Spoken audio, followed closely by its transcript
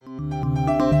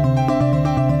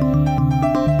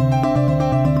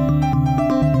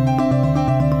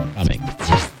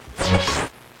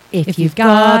If you've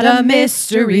got a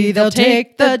mystery, they'll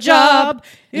take the job.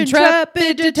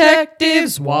 Intrepid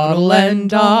detectives, Waddle and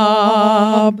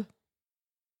Dob.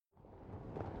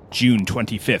 June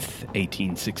 25th,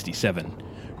 1867.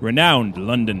 Renowned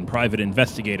London private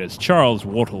investigators Charles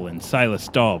Wattle and Silas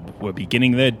Dobb were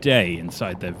beginning their day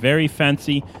inside their very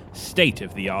fancy,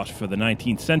 state-of-the-art for the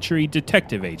 19th century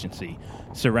detective agency,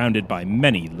 surrounded by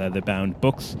many leather-bound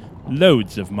books,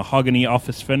 loads of mahogany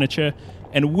office furniture,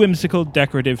 and whimsical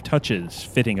decorative touches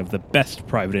fitting of the best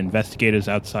private investigators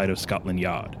outside of Scotland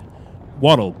Yard.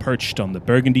 Wattle perched on the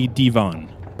burgundy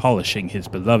divan, polishing his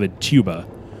beloved tuba,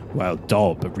 while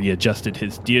Dobb readjusted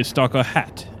his deerstalker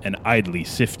hat and idly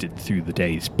sifted through the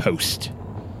day's post.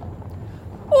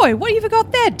 Oi, what have you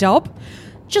got there, Dob?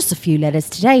 Just a few letters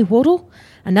today, Wattle.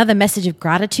 Another message of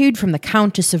gratitude from the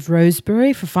Countess of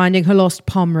Rosebery for finding her lost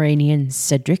Pomeranian,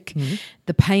 Cedric. Mm-hmm.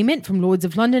 The payment from Lords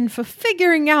of London for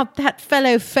figuring out that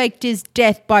fellow faked his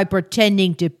death by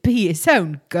pretending to be his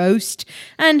own ghost.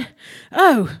 And,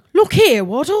 oh, look here,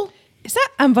 Wattle. Is that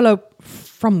envelope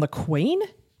from the Queen?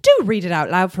 Do read it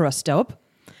out loud for us, Dob.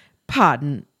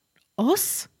 Pardon,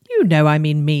 us? You know I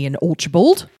mean me and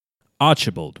Archibald.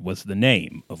 Archibald was the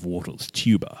name of Wattle's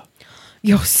tuba.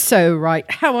 You're so right.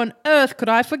 How on earth could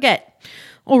I forget?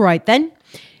 All right, then.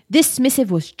 This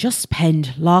missive was just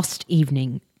penned last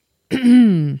evening.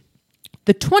 The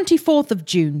 24th of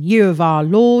June, year of our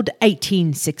Lord,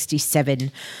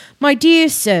 1867. My dear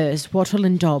sirs, Wattle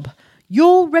and Dob,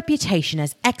 your reputation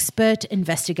as expert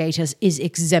investigators is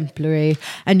exemplary,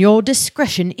 and your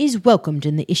discretion is welcomed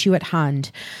in the issue at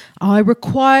hand. I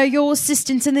require your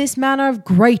assistance in this matter of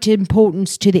great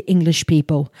importance to the English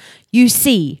people. You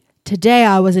see, today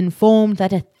I was informed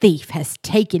that a thief has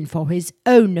taken for his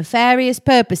own nefarious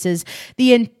purposes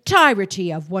the entirety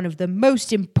of one of the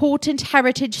most important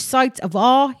heritage sites of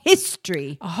our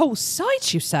history. A whole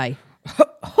site, you say?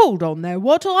 Hold on there,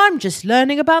 Wattle. I'm just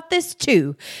learning about this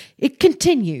too. It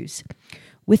continues.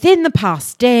 Within the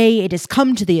past day, it has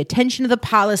come to the attention of the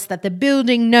palace that the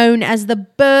building known as the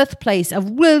birthplace of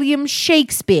William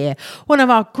Shakespeare, one of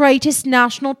our greatest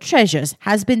national treasures,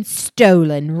 has been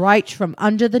stolen right from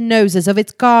under the noses of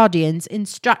its guardians in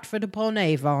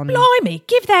Stratford-upon-Avon. Blimey,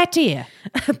 give that here.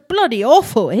 Bloody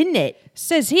awful, isn't it?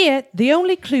 Says here, the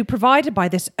only clue provided by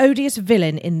this odious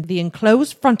villain in the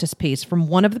enclosed frontispiece from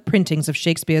one of the printings of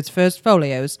Shakespeare's first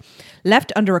folios,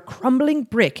 left under a crumbling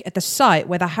brick at the site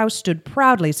where the house stood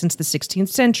proudly since the 16th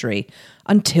century,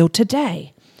 until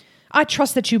today. I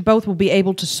trust that you both will be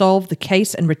able to solve the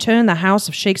case and return the house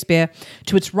of Shakespeare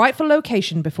to its rightful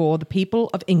location before the people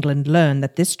of England learn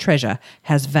that this treasure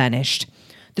has vanished.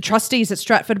 The trustees at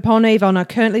Stratford-upon-Avon are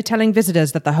currently telling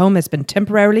visitors that the home has been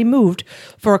temporarily moved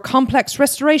for a complex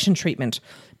restoration treatment,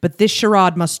 but this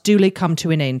charade must duly come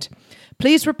to an end.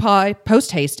 Please reply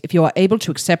post-haste if you are able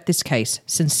to accept this case.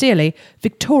 Sincerely,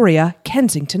 Victoria,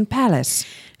 Kensington Palace.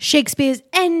 Shakespeare's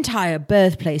entire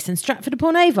birthplace in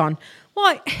Stratford-upon-Avon.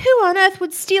 Why, who on earth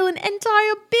would steal an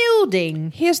entire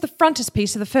building? Here's the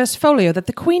frontispiece of the first folio that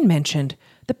the Queen mentioned.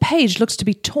 The page looks to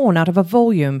be torn out of a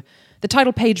volume. The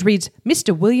title page reads,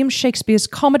 Mr. William Shakespeare's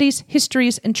Comedies,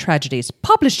 Histories and Tragedies,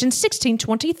 published in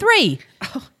 1623.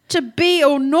 Oh, to be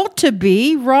or not to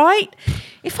be, right?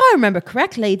 If I remember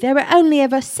correctly, there were only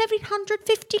ever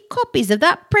 750 copies of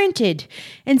that printed,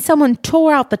 and someone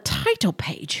tore out the title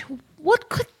page. What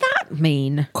could that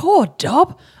mean? God,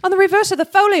 Dob. On the reverse of the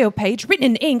folio page, written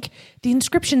in ink, the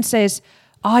inscription says,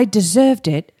 I deserved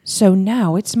it, so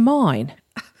now it's mine.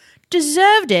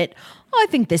 Deserved it? I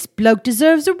think this bloke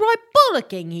deserves a right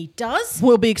bollocking, he does.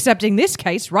 We'll be accepting this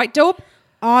case, right, Dob?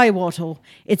 Aye, Wattle.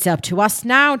 It's up to us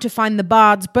now to find the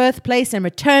bard's birthplace and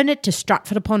return it to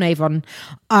Stratford-upon-Avon.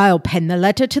 I'll pen the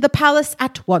letter to the palace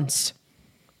at once.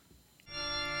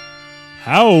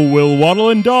 How will Wattle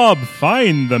and Dob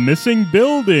find the missing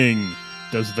building?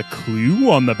 Does the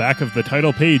clue on the back of the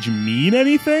title page mean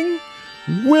anything?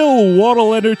 Will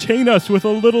Wattle entertain us with a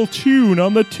little tune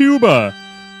on the tuba?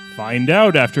 Find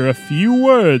out after a few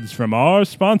words from our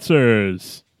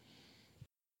sponsors.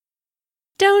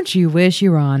 Don't you wish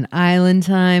you were on island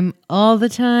time all the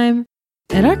time?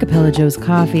 At Archipelago's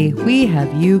Coffee, we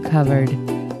have you covered.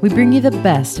 We bring you the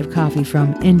best of coffee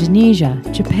from Indonesia,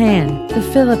 Japan, the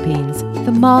Philippines,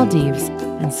 the Maldives,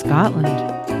 and Scotland.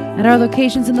 At our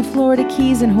locations in the Florida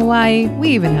Keys and Hawaii, we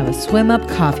even have a swim-up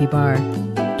coffee bar.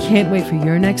 Can't wait for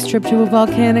your next trip to a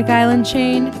volcanic island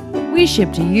chain? We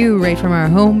ship to you right from our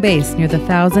home base near the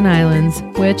Thousand Islands,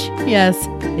 which, yes,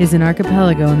 is an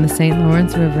archipelago in the St.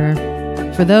 Lawrence River.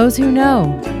 For those who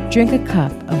know, drink a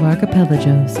cup of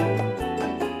Archipelagos.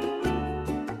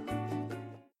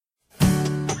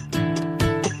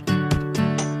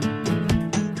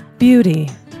 Beauty,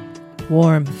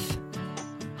 Warmth.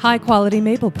 High-quality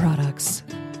maple products.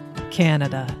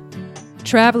 Canada.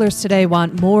 Travelers today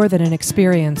want more than an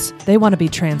experience. They want to be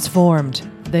transformed.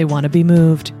 They want to be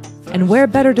moved. And where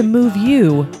better to move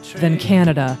you than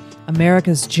Canada,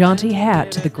 America's jaunty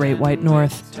hat to the Great White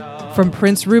North. From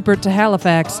Prince Rupert to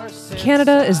Halifax,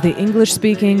 Canada is the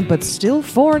English-speaking but still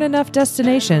foreign enough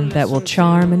destination that will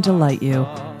charm and delight you.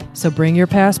 So bring your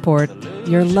passport,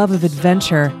 your love of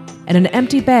adventure, and an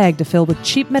empty bag to fill with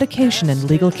cheap medication and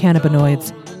legal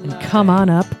cannabinoids, and come on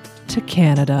up to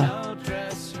Canada.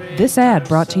 This ad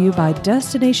brought to you by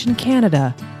Destination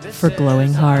Canada for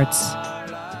glowing hearts.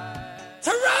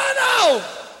 Toronto!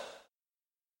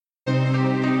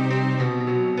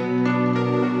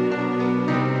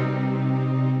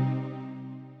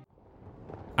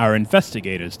 Our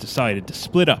investigators decided to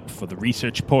split up for the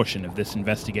research portion of this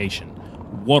investigation.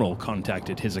 Waddle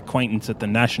contacted his acquaintance at the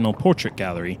National Portrait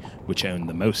Gallery, which owned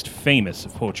the most famous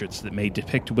of portraits that may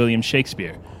depict William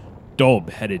Shakespeare.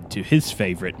 Dobb headed to his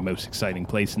favourite, most exciting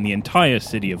place in the entire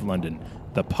city of London,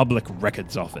 the Public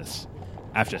Records Office.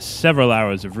 After several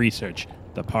hours of research,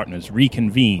 the partners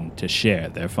reconvened to share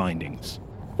their findings.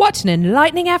 What an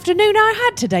enlightening afternoon I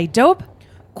had today, Dobb.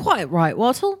 Quite right,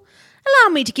 Wattle.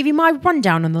 Allow me to give you my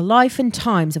rundown on the life and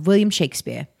times of William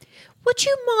Shakespeare. Would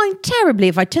you mind terribly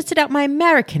if I tested out my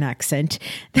American accent?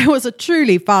 There was a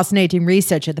truly fascinating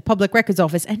researcher at the Public Records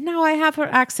Office, and now I have her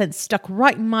accent stuck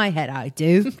right in my head, I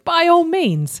do. By all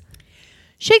means.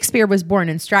 Shakespeare was born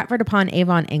in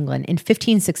Stratford-upon-Avon, England in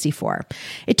 1564.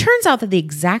 It turns out that the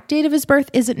exact date of his birth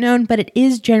isn't known, but it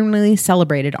is generally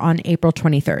celebrated on April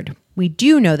 23rd. We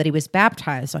do know that he was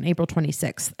baptized on April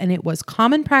 26th, and it was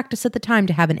common practice at the time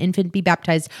to have an infant be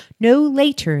baptized no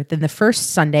later than the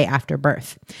first Sunday after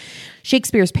birth.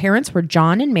 Shakespeare's parents were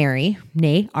John and Mary,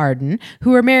 née Arden,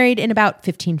 who were married in about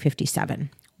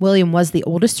 1557. William was the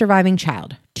oldest surviving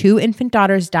child. 2 infant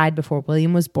daughters died before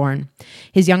William was born.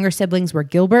 His younger siblings were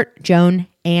Gilbert, Joan,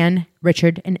 Anne,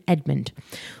 Richard, and Edmund.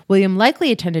 William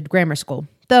likely attended grammar school,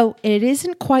 though it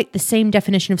isn't quite the same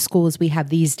definition of school as we have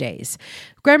these days.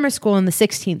 Grammar school in the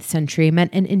 16th century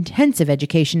meant an intensive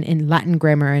education in Latin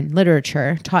grammar and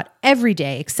literature, taught every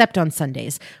day except on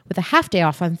Sundays, with a half day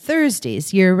off on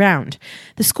Thursdays year-round.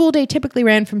 The school day typically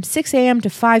ran from 6 a.m. to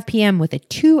 5 p.m. with a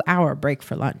 2-hour break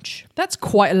for lunch. That's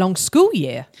quite a long school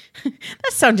year.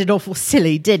 That sounded awful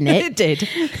silly, didn't it? It did.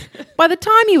 By the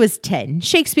time he was 10,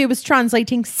 Shakespeare was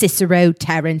translating Cicero,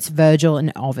 Terence, Virgil,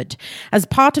 and Ovid. As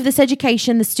part of this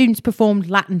education, the students performed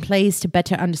Latin plays to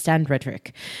better understand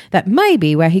rhetoric. That may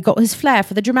be where he got his flair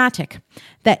for the dramatic.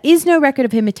 There is no record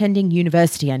of him attending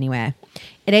university anywhere.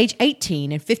 At age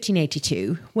 18 in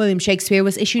 1582, William Shakespeare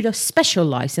was issued a special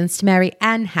license to marry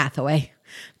Anne Hathaway.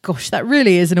 Gosh, that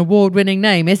really is an award-winning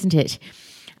name, isn't it?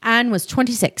 Anne was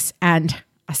 26 and,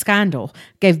 a scandal,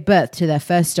 gave birth to their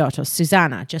first daughter,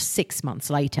 Susanna, just 6 months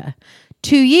later.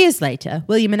 2 years later,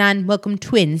 William and Anne welcomed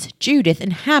twins, Judith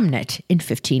and Hamnet, in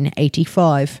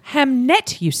 1585.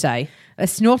 Hamnet, you say?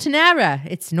 It's not an error.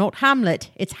 It's not Hamlet.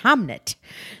 It's Hamnet.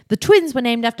 The twins were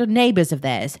named after neighbours of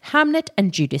theirs, Hamnet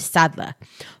and Judith Sadler.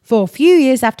 For a few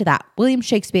years after that, William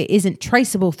Shakespeare isn't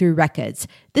traceable through records.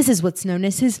 This is what's known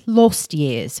as his lost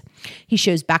years. He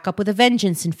shows back up with a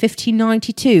vengeance in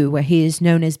 1592, where he is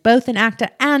known as both an actor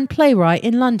and playwright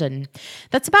in London.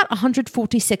 That's about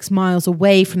 146 miles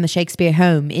away from the Shakespeare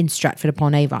home in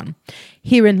Stratford-upon-Avon.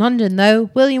 Here in London, though,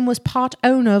 William was part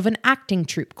owner of an acting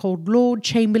troupe called Lord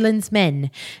Chamberlain's Men,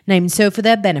 named so for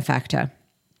their benefactor.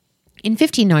 In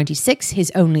 1596,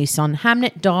 his only son,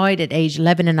 Hamnet, died at age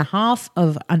 11 and a half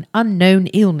of an unknown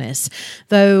illness,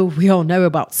 though we all know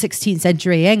about 16th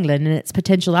century England and its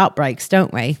potential outbreaks,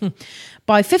 don't we?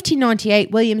 By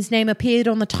 1598, William's name appeared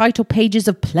on the title pages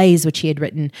of plays which he had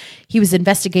written. He was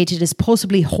investigated as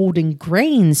possibly hoarding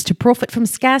grains to profit from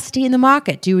scarcity in the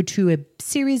market due to a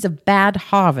series of bad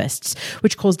harvests,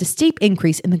 which caused a steep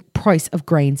increase in the price of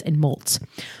grains and malts.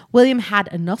 William had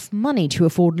enough money to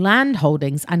afford land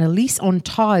holdings and a lease on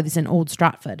tithes in Old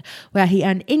Stratford, where he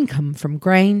earned income from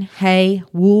grain, hay,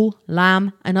 wool,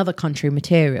 lamb, and other country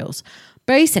materials.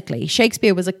 Basically,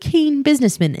 Shakespeare was a keen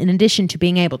businessman in addition to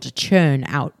being able to churn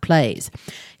out plays.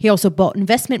 He also bought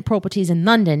investment properties in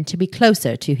London to be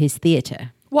closer to his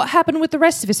theatre. What happened with the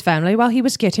rest of his family while he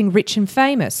was getting rich and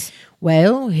famous?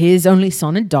 Well, his only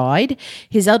son had died.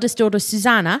 His eldest daughter,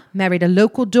 Susanna, married a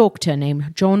local doctor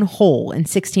named John Hall in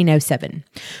 1607.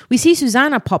 We see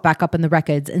Susanna pop back up in the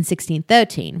records in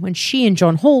 1613 when she and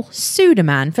John Hall sued a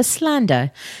man for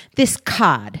slander. This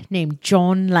card named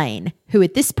John Lane, who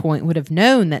at this point would have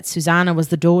known that Susanna was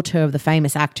the daughter of the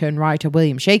famous actor and writer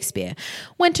William Shakespeare,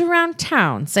 went around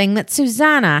town saying that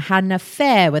Susanna had an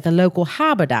affair with a local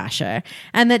haberdasher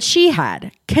and that she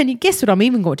had, can you guess what I'm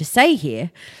even going to say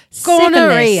here?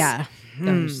 Gonorrhea.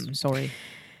 Sorry.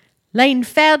 Lane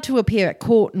failed to appear at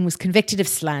court and was convicted of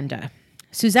slander.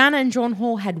 Susanna and John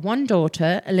Hall had one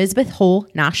daughter, Elizabeth Hall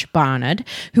Nash Barnard,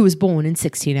 who was born in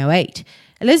 1608.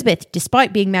 Elizabeth,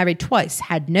 despite being married twice,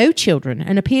 had no children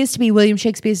and appears to be William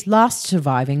Shakespeare's last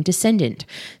surviving descendant.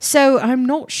 So I'm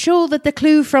not sure that the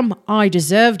clue from I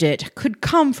deserved it could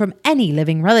come from any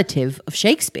living relative of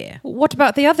Shakespeare. What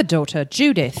about the other daughter,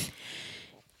 Judith?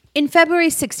 In February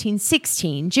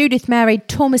 1616, Judith married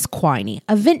Thomas Quiney,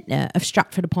 a vintner of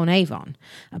Stratford-upon-Avon.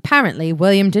 Apparently,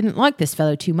 William didn't like this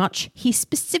fellow too much. He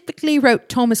specifically wrote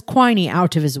Thomas Quiney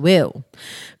out of his will.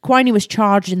 Quiney was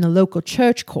charged in the local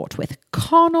church court with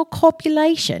carnal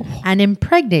copulation and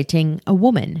impregnating a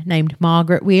woman named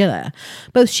Margaret Wheeler.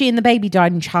 Both she and the baby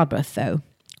died in childbirth, though.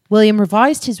 William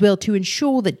revised his will to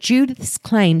ensure that Judith's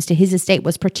claims to his estate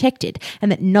was protected and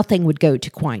that nothing would go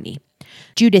to Quiney.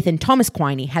 Judith and Thomas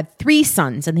Quiney had 3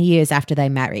 sons in the years after they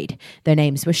married. Their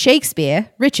names were Shakespeare,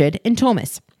 Richard, and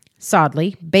Thomas.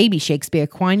 Sadly, baby Shakespeare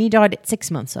Quiney died at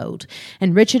 6 months old,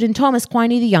 and Richard and Thomas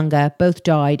Quiney the younger both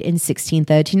died in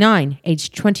 1639,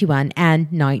 aged 21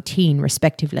 and 19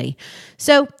 respectively.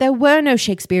 So there were no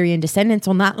Shakespearean descendants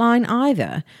on that line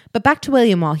either. But back to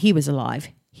William while he was alive.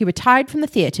 He retired from the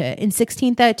theatre in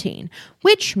 1613,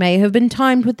 which may have been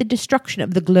timed with the destruction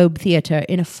of the Globe Theatre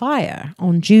in a fire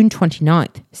on June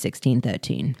 29th,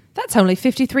 1613. That's only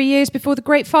 53 years before the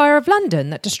Great Fire of London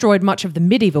that destroyed much of the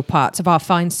medieval parts of our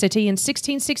fine city in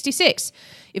 1666.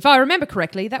 If I remember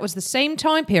correctly, that was the same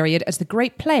time period as the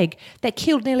Great Plague that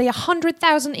killed nearly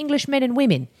 100,000 English men and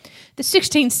women. The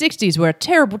 1660s were a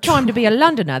terrible time to be a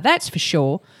Londoner, that's for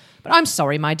sure. But I'm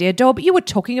sorry, my dear Dob, you were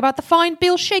talking about the fine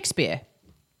Bill Shakespeare.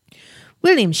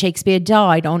 William Shakespeare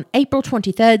died on April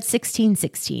 23rd,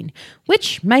 1616,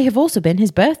 which may have also been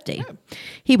his birthday.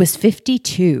 He was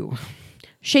 52.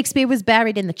 Shakespeare was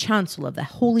buried in the chancel of the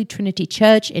Holy Trinity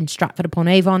Church in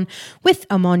Stratford-upon-Avon, with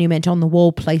a monument on the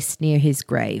wall placed near his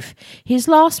grave. His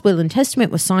last will and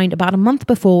testament was signed about a month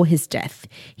before his death.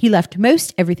 He left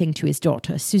most everything to his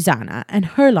daughter, Susanna, and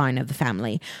her line of the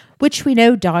family, which we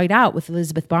know died out with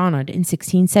Elizabeth Barnard in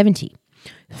 1670.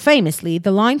 Famously,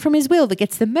 the line from his will that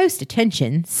gets the most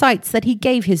attention cites that he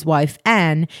gave his wife,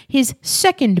 Anne, his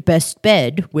second best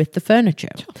bed with the furniture.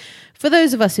 For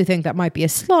those of us who think that might be a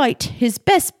slight, his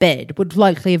best bed would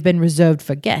likely have been reserved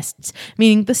for guests,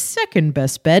 meaning the second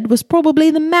best bed was probably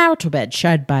the marital bed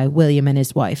shared by William and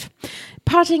his wife.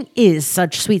 Parting is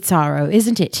such sweet sorrow,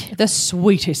 isn't it? The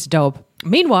sweetest, Dob.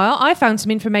 Meanwhile, I found some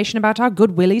information about our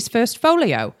good Willie's first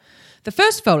folio. The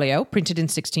first folio, printed in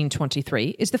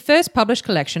 1623, is the first published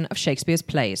collection of Shakespeare's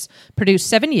plays, produced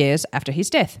 7 years after his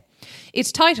death.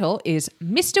 Its title is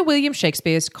Mr. William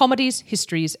Shakespeare's Comedies,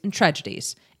 Histories and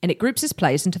Tragedies, and it groups his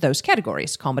plays into those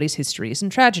categories, comedies, histories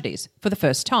and tragedies, for the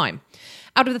first time.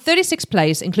 Out of the 36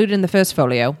 plays included in the first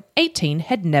folio, 18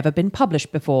 had never been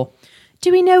published before.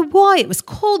 Do we know why it was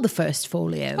called the first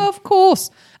folio? Of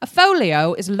course. A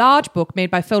folio is a large book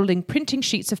made by folding printing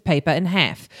sheets of paper in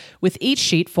half, with each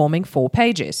sheet forming 4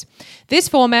 pages. This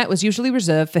format was usually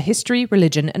reserved for history,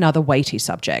 religion, and other weighty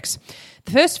subjects.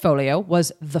 The first folio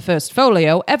was the first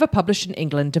folio ever published in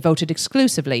England devoted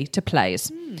exclusively to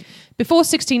plays. Before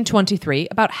 1623,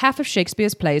 about half of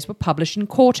Shakespeare's plays were published in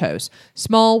quartos,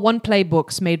 small one-play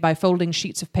books made by folding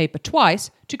sheets of paper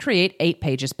twice to create 8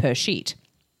 pages per sheet.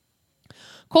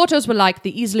 Quartos were like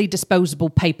the easily disposable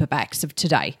paperbacks of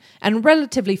today, and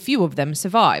relatively few of them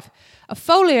survive. A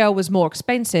folio was more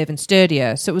expensive and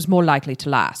sturdier, so it was more likely to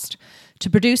last. To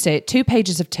produce it, 2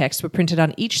 pages of text were printed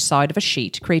on each side of a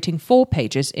sheet, creating 4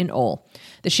 pages in all.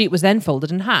 The sheet was then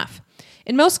folded in half.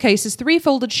 In most cases, 3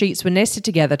 folded sheets were nested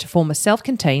together to form a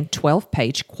self-contained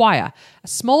 12-page quire. A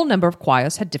small number of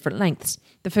quires had different lengths.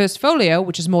 The first folio,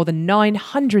 which is more than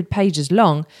 900 pages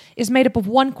long, is made up of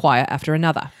one quire after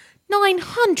another.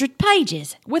 900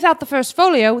 pages! Without the first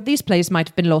folio, these plays might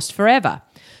have been lost forever.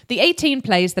 The 18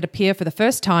 plays that appear for the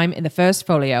first time in the first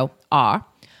folio are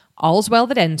All's Well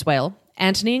That Ends Well,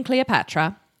 Antony and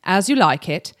Cleopatra, As You Like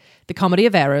It, The Comedy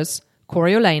of Errors,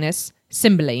 Coriolanus,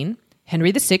 Cymbeline,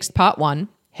 Henry VI Part 1,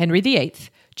 Henry VIII,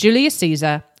 Julius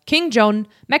Caesar, King John,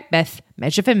 Macbeth,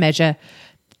 Measure for Measure,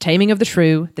 The Taming of the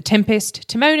Shrew, The Tempest,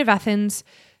 Timon of Athens,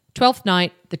 Twelfth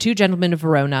Night, The Two Gentlemen of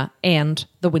Verona, and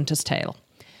The Winter's Tale.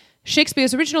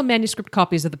 Shakespeare's original manuscript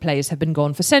copies of the plays have been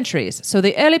gone for centuries, so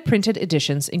the early printed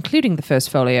editions, including the first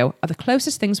folio, are the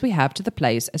closest things we have to the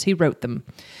plays as he wrote them.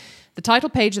 The title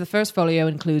page of the first folio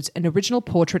includes an original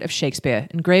portrait of Shakespeare,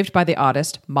 engraved by the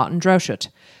artist Martin Droschet.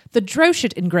 The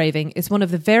Droschet engraving is one of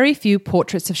the very few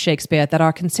portraits of Shakespeare that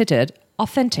are considered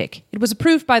authentic. It was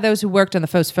approved by those who worked on the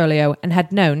first folio and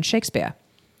had known Shakespeare.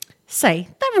 Say,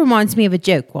 that reminds me of a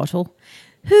joke, Wattle.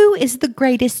 Who is the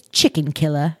greatest chicken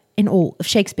killer in all of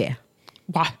Shakespeare?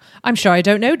 Why, I'm sure I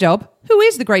don't know, Dob. Who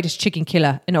is the greatest chicken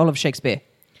killer in all of Shakespeare?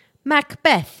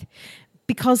 Macbeth,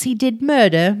 because he did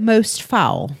murder most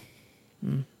foul.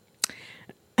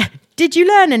 Did you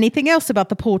learn anything else about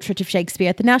the portrait of Shakespeare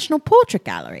at the National Portrait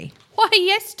Gallery? Why,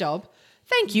 yes, Dob.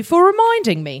 Thank you for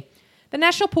reminding me. The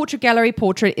National Portrait Gallery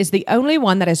portrait is the only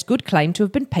one that has good claim to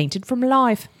have been painted from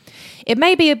life. It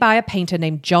may be by a painter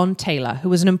named John Taylor, who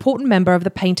was an important member of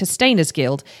the Painter Stainers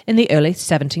Guild in the early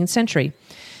 17th century.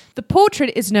 The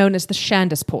portrait is known as the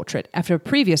Chandos portrait, after a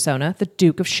previous owner, the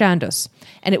Duke of Chandos,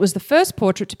 and it was the first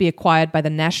portrait to be acquired by the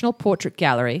National Portrait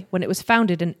Gallery when it was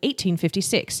founded in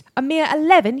 1856, a mere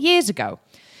 11 years ago.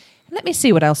 Let me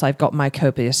see what else I've got in my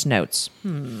copious notes.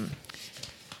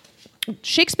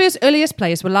 Shakespeare's earliest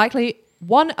plays were likely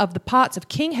one of the parts of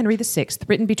King Henry VI,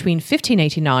 written between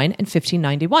 1589 and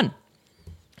 1591.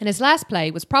 And his last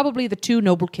play was probably The Two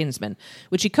Noble Kinsmen,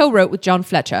 which he co-wrote with John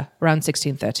Fletcher around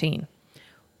 1613.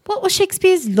 What was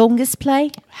Shakespeare's longest play?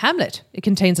 Hamlet. It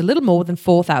contains a little more than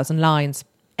 4,000 lines.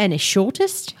 And his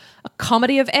shortest? A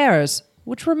Comedy of Errors,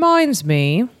 which reminds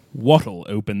me... Wattle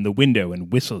opened the window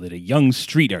and whistled at a young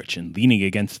street urchin leaning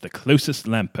against the closest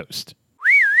lamppost.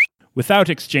 Without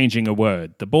exchanging a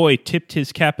word, the boy tipped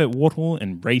his cap at Wattle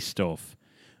and raced off.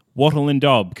 Wattle and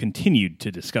Dob continued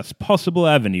to discuss possible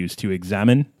avenues to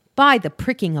examine. By the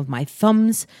pricking of my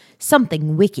thumbs,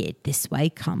 something wicked this way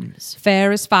comes.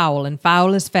 Fair is foul, and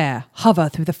foul is fair. Hover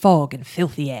through the fog and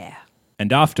filthy air.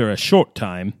 And after a short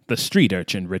time, the street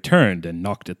urchin returned and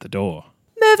knocked at the door.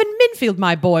 Mervyn Minfield,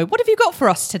 my boy, what have you got for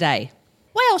us today?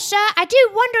 Well, sir, I do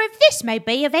wonder if this may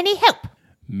be of any help.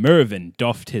 Mervyn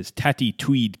doffed his tatty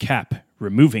tweed cap,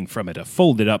 removing from it a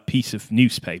folded-up piece of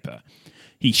newspaper.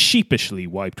 He sheepishly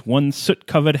wiped one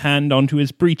soot-covered hand onto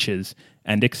his breeches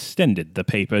and extended the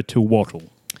paper to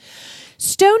Wattle.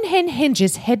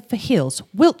 Stonehenge's head for hills,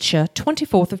 Wiltshire,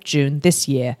 24th of June this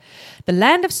year. The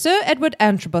land of Sir Edward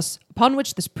Antrobus, upon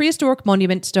which this prehistoric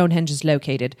monument Stonehenge is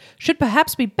located, should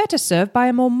perhaps be better served by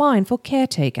a more mindful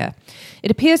caretaker.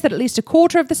 It appears that at least a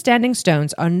quarter of the standing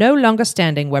stones are no longer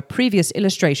standing where previous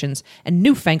illustrations and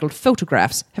newfangled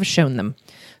photographs have shown them.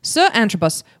 Sir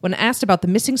Antrobus, when asked about the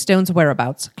missing stones'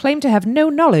 whereabouts, claimed to have no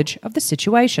knowledge of the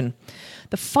situation.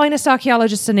 The finest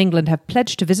archaeologists in England have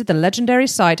pledged to visit the legendary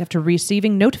site after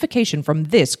receiving notification from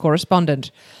this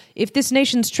correspondent. If this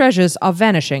nation's treasures are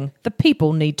vanishing, the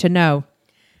people need to know.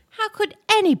 How could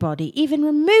anybody even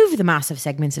remove the massive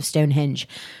segments of Stonehenge?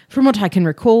 From what I can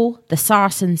recall, the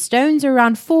Saracen stones are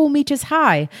around 4 meters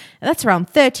high. That's around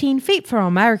 13 feet for our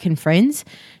American friends.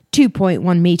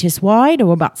 2.1 meters wide,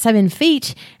 or about 7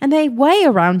 feet, and they weigh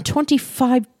around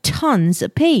 25 tons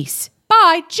apiece.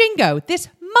 By jingo, this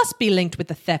must be linked with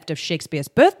the theft of Shakespeare's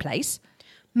birthplace.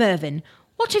 Mervyn,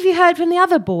 what have you heard from the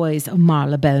other boys of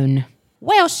Marylebone?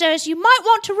 Well, sirs, you might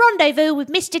want to rendezvous with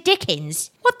Mr.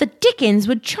 Dickens. What the dickens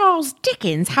would Charles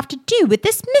Dickens have to do with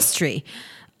this mystery?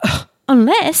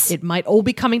 Unless... It might all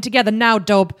be coming together now,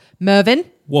 Dob.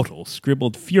 Mervyn? Wattle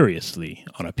scribbled furiously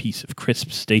on a piece of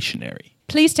crisp stationery.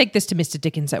 Please take this to Mr.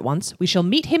 Dickens at once. We shall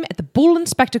meet him at the Bull and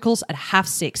Spectacles at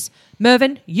 6:30.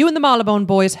 Mervyn, you and the Marylebone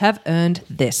boys have earned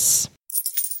this.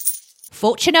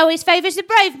 Fortune always favours the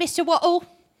brave, Mr. Wattle.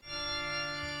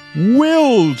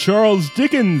 Will Charles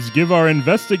Dickens give our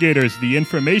investigators the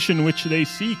information which they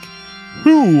seek?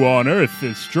 Who on earth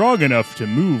is strong enough to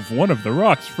move one of the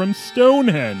rocks from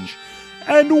Stonehenge?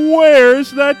 And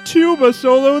where's that tuba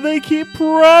solo they keep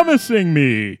promising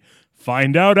me?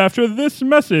 Find out after this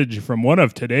message from one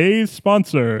of today's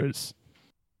sponsors.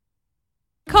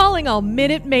 Calling all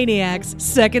Minute Maniacs,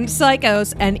 Second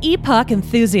Psychos, and Epoch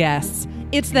enthusiasts.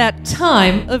 It's that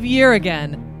time of year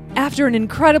again. After an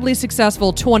incredibly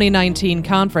successful 2019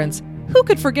 conference, who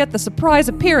could forget the surprise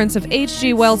appearance of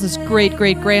H.G. Wells'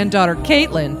 great-great-granddaughter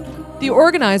Caitlin? The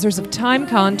organizers of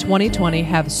TimeCon 2020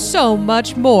 have so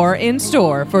much more in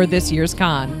store for this year's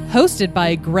con. Hosted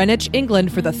by Greenwich,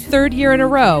 England for the third year in a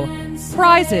row.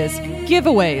 Prizes,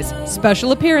 giveaways,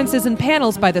 special appearances and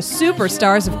panels by the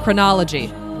superstars of chronology,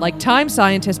 like time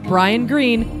scientist Brian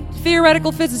Greene,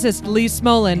 theoretical physicist Lee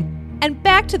Smolin, and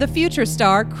Back to the Future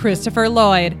star Christopher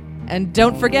Lloyd, And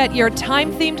don't forget your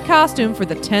time-themed costume for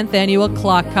the 10th annual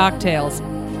Clock Cocktails.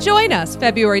 Join us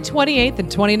February 28th and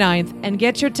 29th and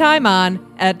get your time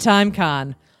on at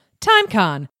TimeCon.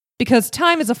 TimeCon, because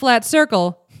time is a flat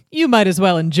circle, you might as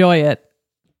well enjoy it.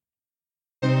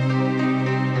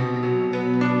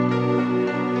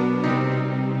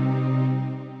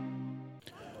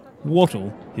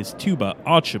 Wattle, his tuba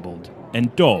Archibald,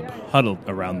 and Dob huddled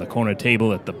around the corner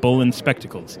table at the Bull and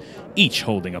Spectacles, each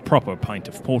holding a proper pint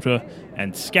of porter,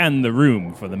 and scanned the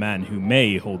room for the man who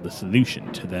may hold the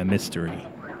solution to their mystery.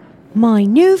 My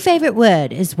new favourite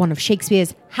word is one of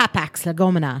Shakespeare's hapax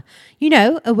legomena. You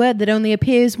know, a word that only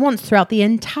appears once throughout the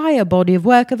entire body of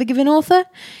work of a given author.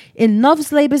 In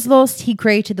Love's Labour's Lost, he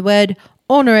created the word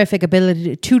honorific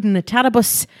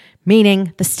abilitudinitatibus,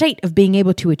 meaning the state of being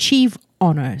able to achieve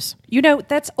honours. You know,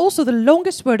 that's also the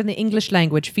longest word in the English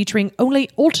language, featuring only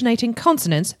alternating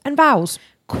consonants and vowels.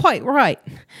 Quite right.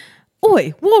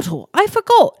 Oi, Wattle, I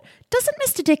forgot. Doesn't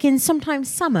Mr. Dickens sometimes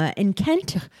summer in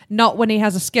Kent? Not when he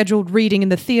has a scheduled reading in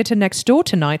the theatre next door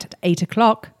tonight at 8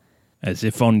 o'clock. As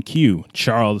if on cue,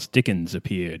 Charles Dickens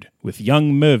appeared, with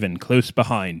young Mervyn close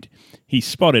behind. He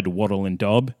spotted Wattle and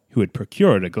Dob, who had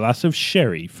procured a glass of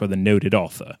sherry for the noted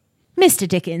author. Mr.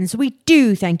 Dickens, we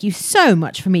do thank you so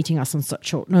much for meeting us on such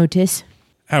short notice.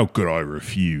 How could I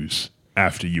refuse?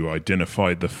 After you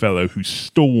identified the fellow who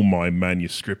stole my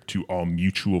manuscript to our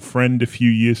mutual friend a few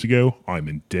years ago, I'm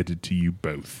indebted to you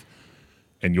both.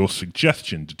 And your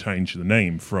suggestion to change the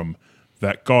name from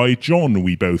that guy John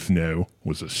we both know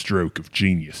was a stroke of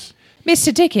genius.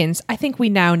 Mr. Dickens, I think we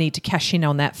now need to cash in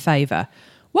on that favour.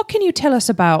 What can you tell us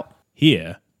about...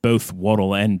 Here, both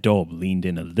Wattle and Dob leaned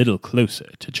in a little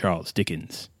closer to Charles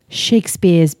Dickens.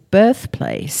 Shakespeare's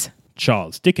birthplace.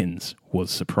 Charles Dickens was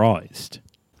surprised.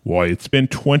 Why, it's been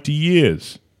 20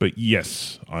 years. But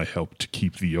yes, I helped to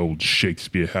keep the old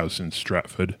Shakespeare house in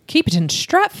Stratford. Keep it in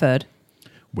Stratford?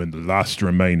 When the last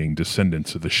remaining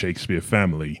descendants of the Shakespeare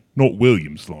family, not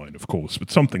William's line, of course,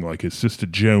 but something like his sister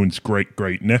Joan's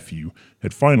great-great-nephew,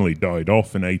 had finally died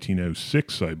off in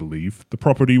 1806, I believe, the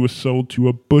property was sold to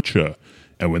a butcher.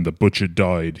 And when the butcher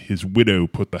died, his widow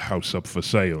put the house up for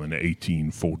sale in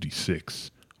 1846.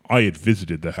 I had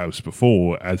visited the house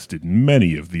before, as did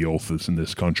many of the authors in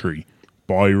this country.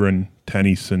 Byron,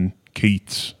 Tennyson,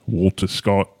 Keats, Walter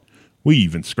Scott. We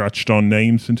even scratched our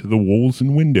names into the walls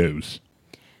and windows.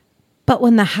 But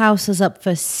when the house was up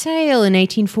for sale in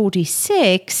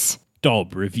 1846...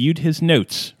 Dob reviewed his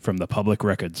notes from the Public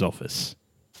Records Office.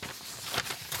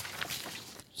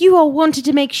 You all wanted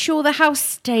to make sure the house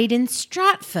stayed in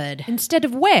Stratford. Instead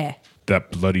of where?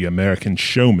 That bloody American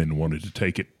showman wanted to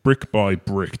take it brick by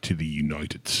brick to the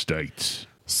United States.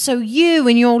 So you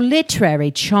and your literary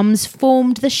chums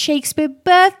formed the Shakespeare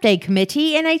Birthday Committee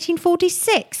in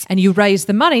 1846. And you raised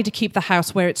the money to keep the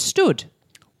house where it stood.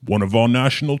 One of our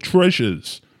national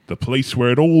treasures, the place where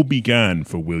it all began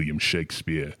for William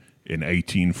Shakespeare. In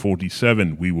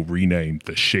 1847, we were renamed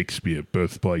the Shakespeare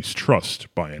Birthplace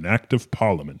Trust by an Act of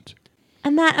Parliament.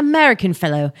 And that American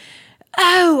fellow...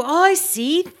 Oh, I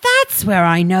see. That's where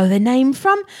I know the name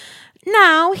from.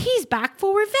 Now he's back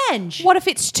for revenge. What if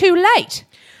it's too late?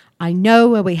 I know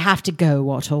where we have to go,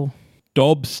 Wattle.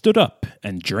 Dob stood up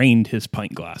and drained his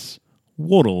pint glass.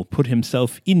 Wattle put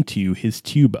himself into his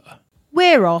tuba.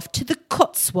 We're off to the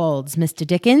Cotswolds, Mr.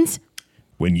 Dickens.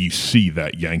 When you see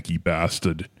that Yankee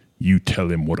bastard, you tell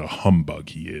him what a humbug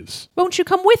he is. Won't you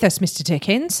come with us, Mr.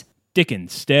 Dickens?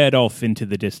 Dickens stared off into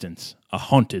the distance, a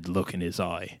haunted look in his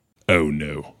eye. Oh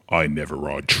no, I never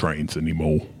ride trains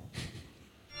anymore.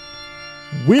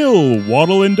 Will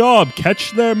Wattle and Dob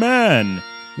catch their man?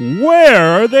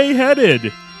 Where are they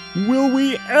headed? Will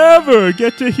we ever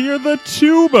get to hear the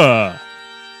tuba?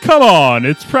 Come on,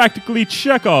 it's practically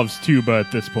Chekhov's tuba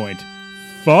at this point.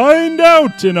 Find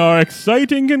out in our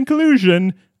exciting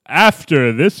conclusion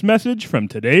after this message from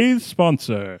today's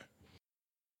sponsor.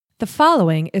 The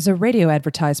following is a radio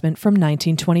advertisement from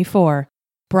 1924,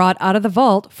 brought out of the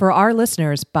vault for our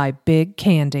listeners by Big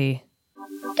Candy.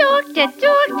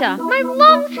 Doctor, my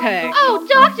lungs hurt. Oh,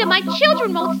 doctor, my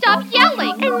children won't stop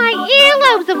yelling. And my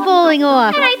earlobes are falling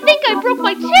off. And I think I broke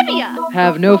my tibia.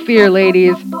 Have no fear,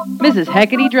 ladies. Mrs.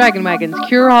 Hecate Dragonwagon's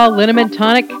Cure-All Liniment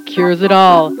Tonic cures it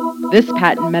all. This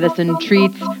patent medicine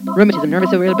treats rheumatism,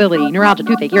 nervous irritability, neuralgia,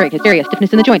 toothache, earache, hysteria,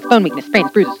 stiffness in the joints, bone weakness,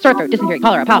 sprains, bruises, sore throat, dysentery,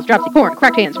 cholera, piles, dropsy, corn,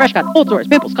 cracked hands, fresh cuts, old sores,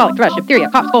 pimples, colic, thrush, diphtheria,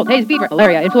 coughs, cold, haze, fever,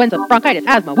 malaria, influenza, bronchitis,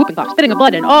 asthma, whooping cough, spitting of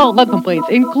blood, and all lung complaints,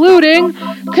 including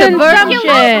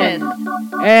consumption.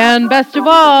 And best of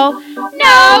all,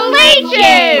 No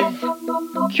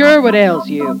leeches! Cure what ails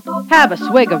you. Have a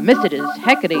swig of Mrs.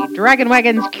 Hecate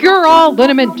Dragonwagon's Cure-All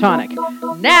Liniment Tonic.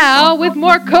 Now with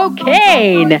more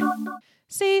cocaine.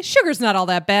 See, sugar's not all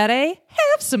that bad, eh?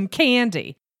 Have some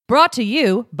candy. Brought to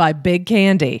you by Big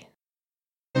Candy.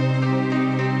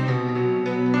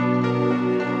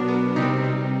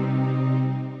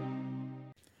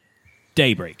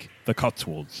 Daybreak, the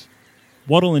Cotswolds.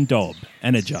 Waddle and Dob,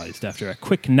 energized after a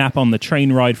quick nap on the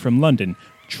train ride from London,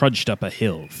 trudged up a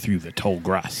hill through the tall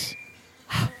grass.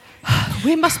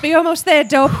 We must be almost there,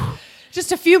 Dob.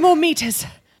 Just a few more meters.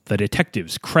 The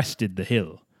detectives crested the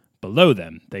hill. Below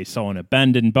them, they saw an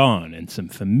abandoned barn and some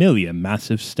familiar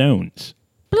massive stones.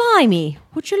 Blimey,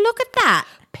 would you look at that?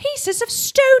 Pieces of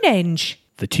Stonehenge.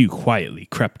 The two quietly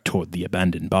crept toward the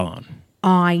abandoned barn.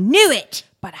 I knew it!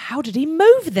 But how did he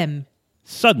move them?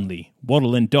 Suddenly,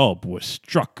 Waddle and Dob were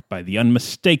struck by the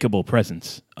unmistakable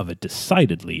presence of a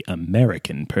decidedly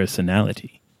American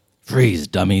personality. Freeze,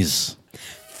 dummies.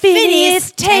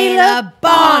 Phineas Taylor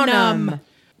Barnum!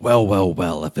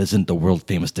 Well, if it isn't the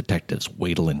world-famous detectives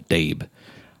Waddle and Dabe.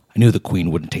 I knew the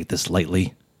Queen wouldn't take this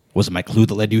lightly. Was it my clue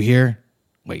that led you here?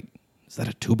 Wait, is that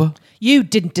a tuba? You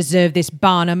didn't deserve this,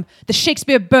 Barnum. The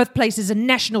Shakespeare birthplace is a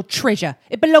national treasure.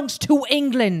 It belongs to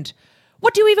England.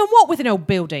 What do you even want with an old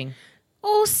building?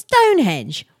 Or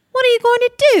Stonehenge? What are you going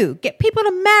to do? Get people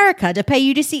in America to pay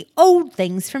you to see old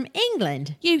things from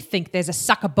England? You think there's a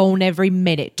sucker born every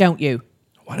minute, don't you?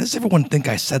 Why does everyone think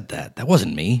I said that? That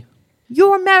wasn't me.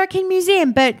 Your American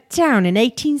museum burnt down in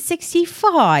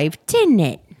 1865, didn't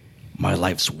it? My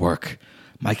life's work.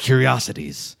 My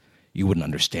curiosities. You wouldn't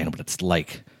understand what it's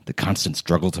like. The constant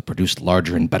struggle to produce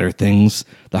larger and better things.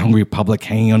 The hungry public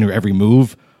hanging on your every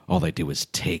move. All they do is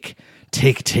take.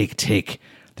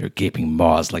 Their gaping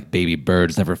maws like baby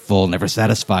birds, never full, never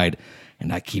satisfied.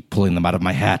 And I keep pulling them out of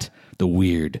my hat. The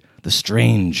weird, the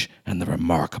strange, and the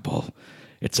remarkable.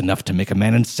 It's enough to make a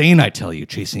man insane, I tell you,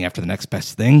 chasing after the next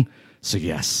best thing. So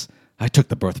yes, I took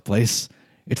the birthplace.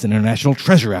 It's an international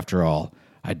treasure after all.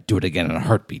 I'd do it again in a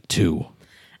heartbeat, too.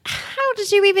 How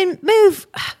did you even move?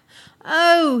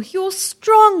 Oh, you're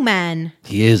strong, man.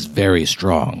 He is very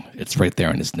strong. It's right there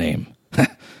in his name.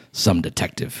 Some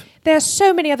detective. There are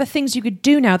so many other things you could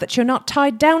do now that you're not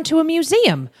tied down to a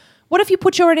museum. What if you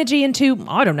put your energy into,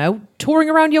 I don't know, touring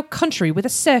around your country with a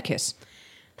circus?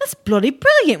 That's bloody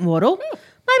brilliant, Waddle.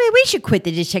 Maybe we should quit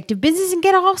the detective business and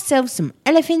get ourselves some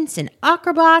elephants and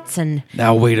acrobats and...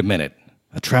 Now, wait a minute.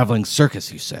 A traveling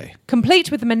circus, you say?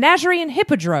 Complete with a menagerie and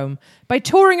hippodrome. By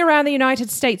touring around the United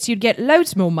States, you'd get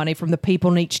loads more money from the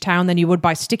people in each town than you would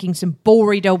by sticking some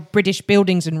boring old British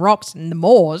buildings and rocks in the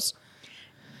moors.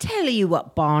 Tell you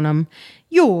what, Barnum,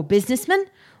 you're a businessman.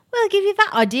 We'll give you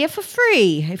that idea for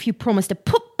free if you promise to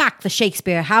put back the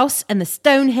Shakespeare House and the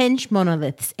Stonehenge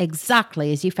monoliths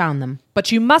exactly as you found them.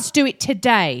 But you must do it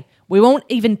today. We won't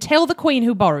even tell the Queen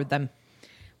who borrowed them.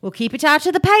 We'll keep it out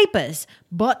of the papers,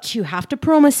 but you have to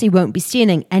promise you won't be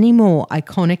stealing any more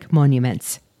iconic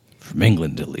monuments. From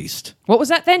England, at least. What was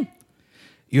that then?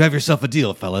 You have yourself a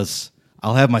deal, fellas.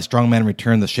 I'll have my strongman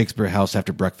return the Shakespeare House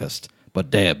after breakfast. But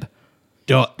Dab,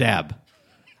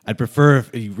 I'd prefer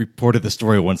if you reported the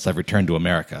story once I've returned to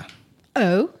America.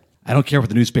 Oh? I don't care what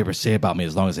the newspapers say about me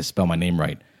as long as they spell my name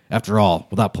right. After all,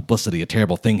 without publicity, a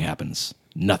terrible thing happens.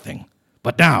 Nothing.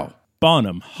 But now...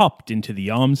 Barnum hopped into the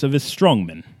arms of his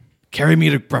strongman. Carry me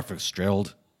to breakfast,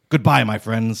 Streld. Goodbye, my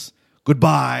friends.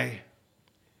 Goodbye.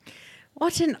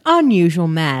 What an unusual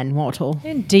man, Waddle.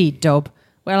 Indeed, Dob.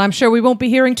 Well, I'm sure we won't be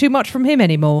hearing too much from him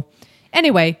anymore.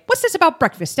 Anyway, what's this about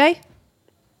breakfast, eh?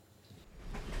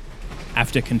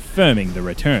 After confirming the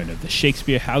return of the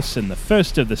Shakespeare House and the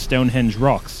first of the Stonehenge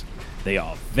rocks, they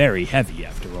are very heavy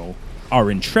after all, our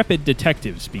intrepid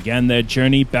detectives began their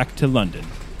journey back to London.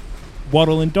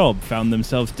 Waddle and Dob found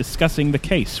themselves discussing the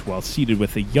case while seated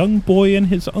with a young boy and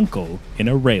his uncle in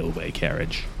a railway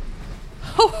carriage.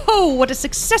 Ho ho, what a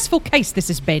successful case this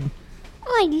has been.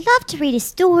 I'd love to read a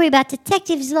story about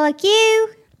detectives like you.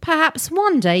 Perhaps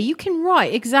one day you can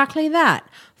write exactly that,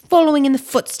 following in the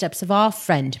footsteps of our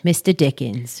friend, Mr.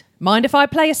 Dickens. Mind if I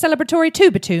play a celebratory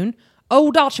tuba tune?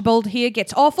 Old Archibald here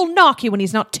gets awful narky when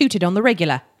he's not tooted on the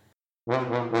regular.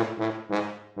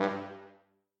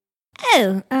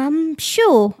 Oh,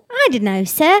 sure. I don't know,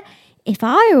 sir. If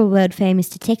I were a world-famous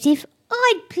detective,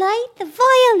 I'd play the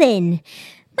violin.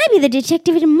 Maybe the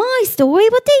detective in my story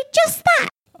will do just that.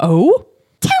 Oh?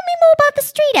 Tell me more about the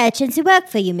street urchins who work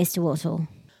for you, Mr. Waddle.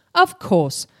 Of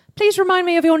course. Please remind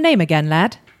me of your name again,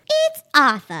 lad. It's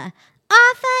Arthur.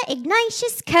 Arthur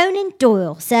Ignatius Conan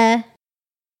Doyle, sir.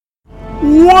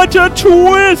 What a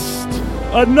twist!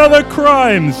 Another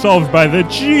crime solved by the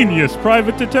genius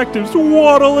private detectives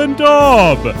Waddle and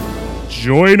Dob.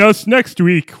 Join us next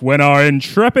week when our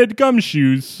intrepid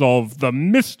gumshoes solve the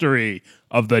mystery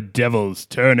of the Devil's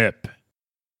Turnip.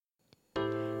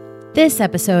 This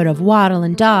episode of Waddle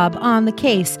and Daub on the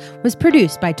Case was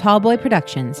produced by Tallboy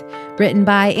Productions, written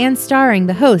by and starring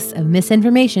the hosts of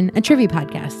Misinformation, a trivia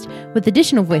podcast, with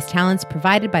additional voice talents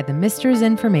provided by the Misters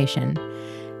Information.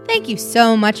 Thank you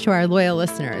so much to our loyal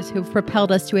listeners who've propelled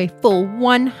us to a full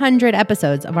 100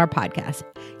 episodes of our podcast.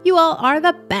 You all are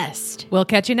the best. We'll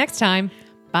catch you next time.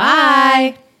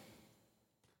 Bye.